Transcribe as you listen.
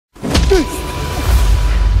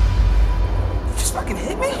Just fucking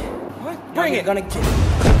hit me? What? Bring it. Gonna kill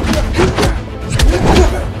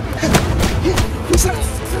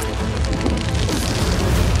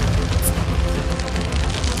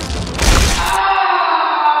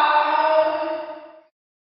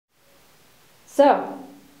So,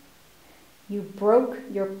 you broke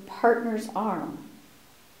your partner's arm.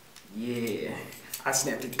 Yeah, I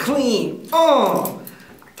snapped it clean. I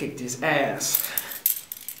kicked his ass.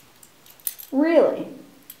 Really?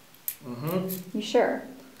 Mm-hmm. You sure?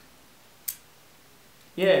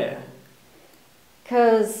 Yeah.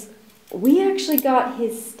 'Cause we actually got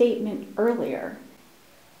his statement earlier,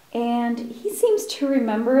 and he seems to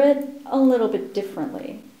remember it a little bit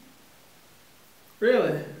differently.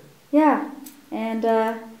 Really? Yeah, and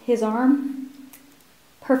his arm,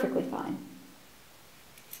 perfectly fine.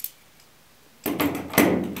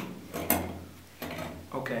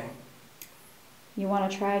 Okay. You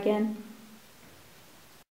want to try again?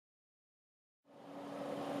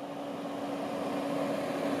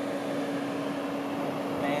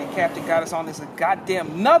 Man, Captain got us on this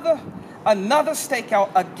goddamn another stakeout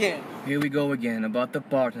again. Here we go again, about the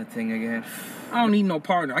partner thing again. I don't need no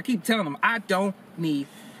partner. I keep telling him I don't need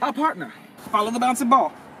a partner. Follow the bouncing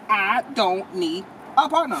ball. I don't need a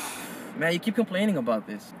partner. Man, you keep complaining about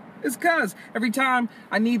this. It's cause every time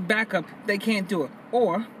I need backup, they can't do it.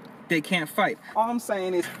 Or they can't fight. All I'm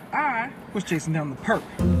saying is I was chasing down the perp.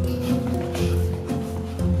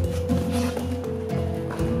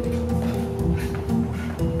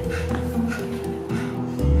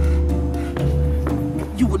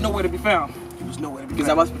 You would nowhere to be found. You was nowhere to be found. Because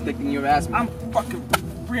I was protecting your ass. I'm fucking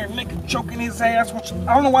rear naked choking his ass, which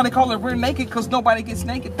I don't know why they call it rear naked, because nobody gets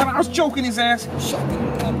naked, but I was choking his ass. Choking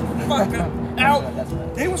the motherfucker out.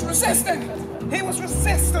 He was resisting. He was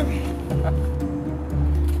resisting.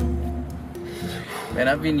 Man,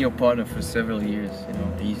 I've been your partner for several years, you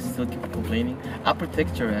know, and you still keep complaining. I'll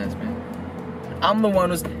protect your ass, man. I'm the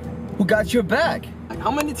one who got your back. Like, how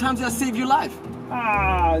many times did I save your life?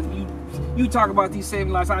 You talk about these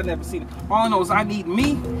saving lives, I've never seen it. All I know is I need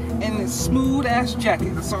me and this smooth ass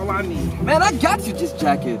jacket. That's all I need. Man, I got you this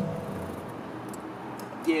jacket.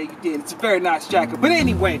 Yeah, you did. It's a very nice jacket. But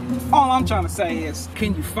anyway, all I'm trying to say is,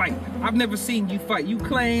 can you fight? I've never seen you fight. You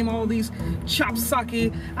claim all these chop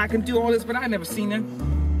sucky, I can do all this, but I never seen it.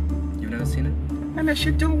 You've never seen it? And that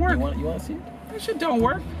shit don't work. You want to see it? That shit don't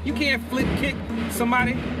work. You can't flip kick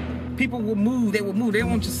somebody. People will move, they will move. They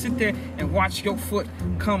won't just sit there and watch your foot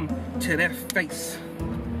come to their face.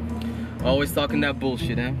 Always talking that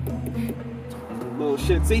bullshit, huh?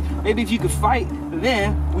 Bullshit. See, maybe if you could fight,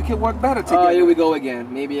 then we could work better together. Oh, here we go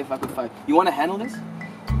again. Maybe if I could fight. You want to handle this?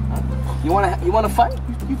 Huh? You want to fight?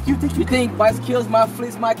 You think my skills, my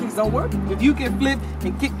flips, my kicks don't work? If you can flip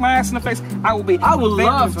and kick my ass in the face, I would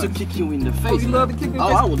love to kick you in the face. Oh, you love to kick me in the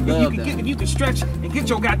face? I would love that. If you can stretch and get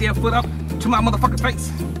your goddamn foot up to my motherfucking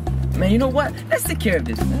face. Man, you know what? Let's take care of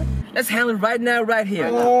this, man. Let's handle it right now, right here.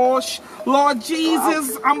 Oh, Lord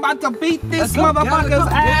Jesus, I'm about to beat this motherfucker's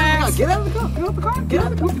ass. Get out of the car. Get out of the car. Get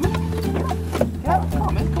out of the car. Get out of the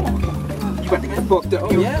car, man. Come on. You about to get fucked up.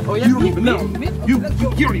 Oh, yeah? Oh, yeah? You don't even know. You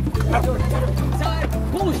don't even know.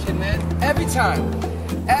 Bullshit, man. Every time,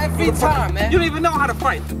 man. You don't even know how to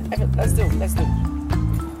fight. Let's do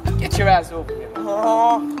it. Get your ass over here.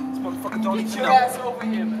 Oh, this motherfucker don't even know. Get your ass over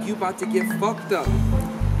here, man. You about to get fucked up.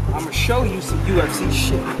 I'm gonna show you some UFC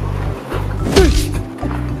shit.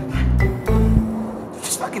 You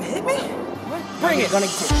just fucking hit me? What? Bring it. Gonna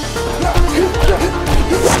kick.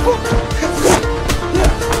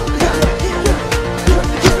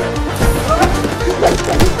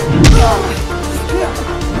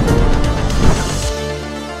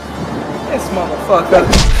 This motherfucker.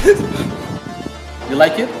 You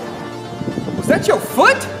like it? Was that your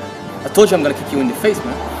foot? I told you I'm gonna kick you in the face,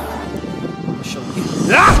 man. I'll show you.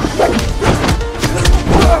 Did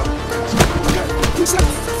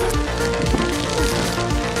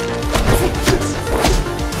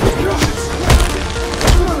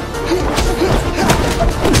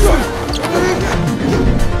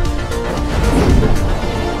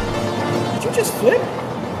you just flip?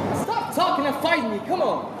 Stop talking and fight me, come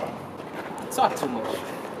on. Talk too much.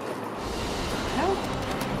 Hell?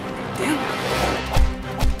 Damn.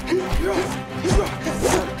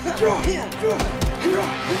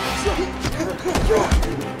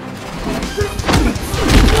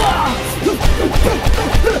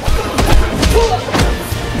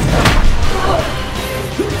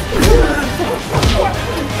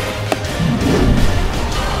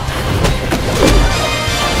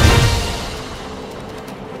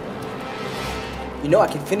 You know I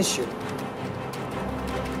can finish you.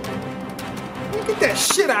 You can that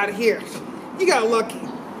shit out of here. You got lucky.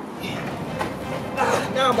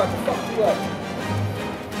 Now I'm about to fuck you up.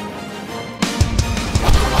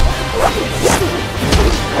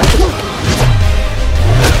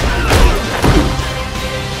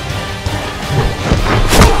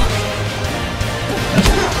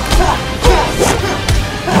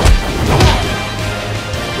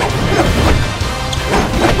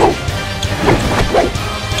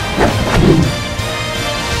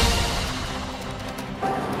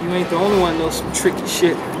 You ain't the only one that knows some tricky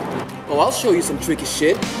shit. Oh, I'll show you some tricky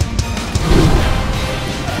shit.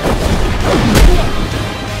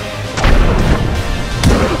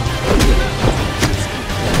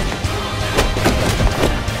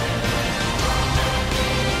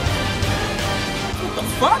 What the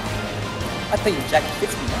fuck? I think your jacket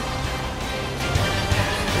fits me, man.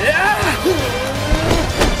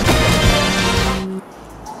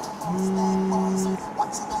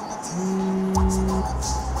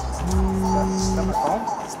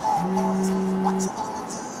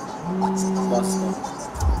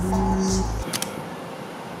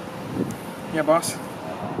 Yeah, boss.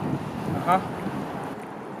 Uh-huh.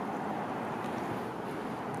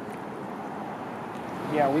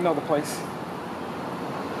 Yeah, we know the place.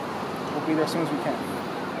 We'll be there as soon as we can.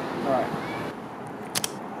 All right.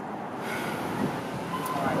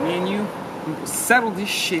 All right, me and you, we will settle this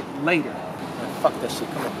shit later. Man, fuck that shit.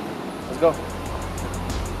 Come on. Let's go.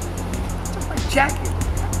 Just my jacket.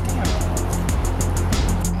 Damn.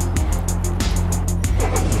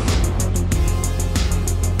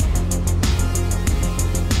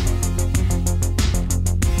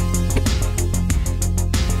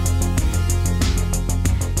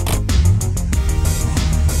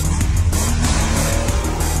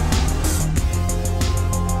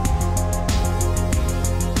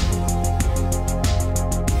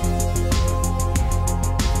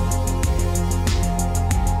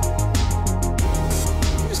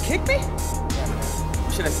 Kick me?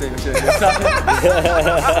 What should I say? What should I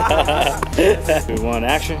do? We want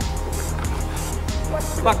action.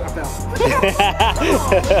 Fuck LaVelle.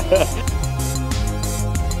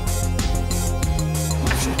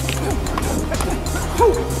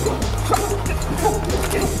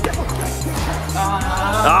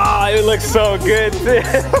 Ah, it looks so good.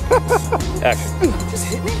 Action. Just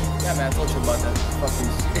hit me? Yeah, man, I told you about that. Fuck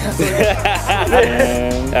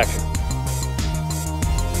And action.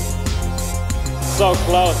 So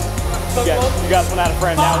close. You guys went out of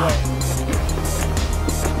frame that way.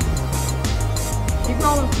 Keep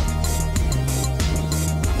rolling.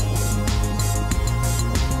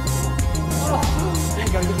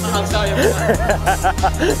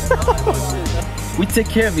 We take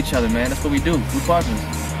care of each other, man. That's what we do. We're partners.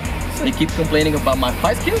 You keep complaining about my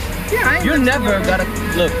fight skills? Yeah, I ain't You're never gotta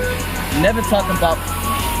look. Never talking about.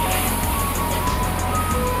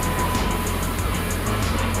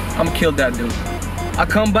 I'm gonna kill that dude. I'll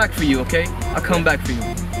come back for you, okay? I'll come back for you.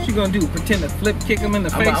 What you gonna do? Pretend to flip kick him in the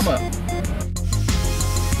face?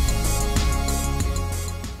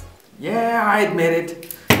 Yeah, I admit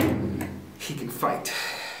it. He can fight.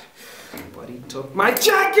 But he took my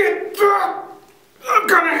jacket! I'm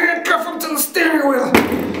gonna handcuff him to the steering wheel!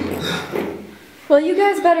 Well, you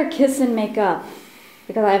guys better kiss and make up,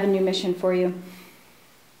 because I have a new mission for you.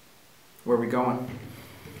 Where are we going?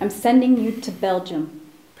 I'm sending you to Belgium.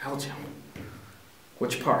 Belgium?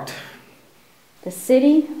 Which part? The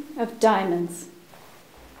city of diamonds.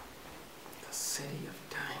 The city of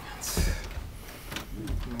diamonds.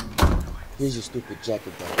 Here's your stupid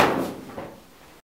jacket, bro.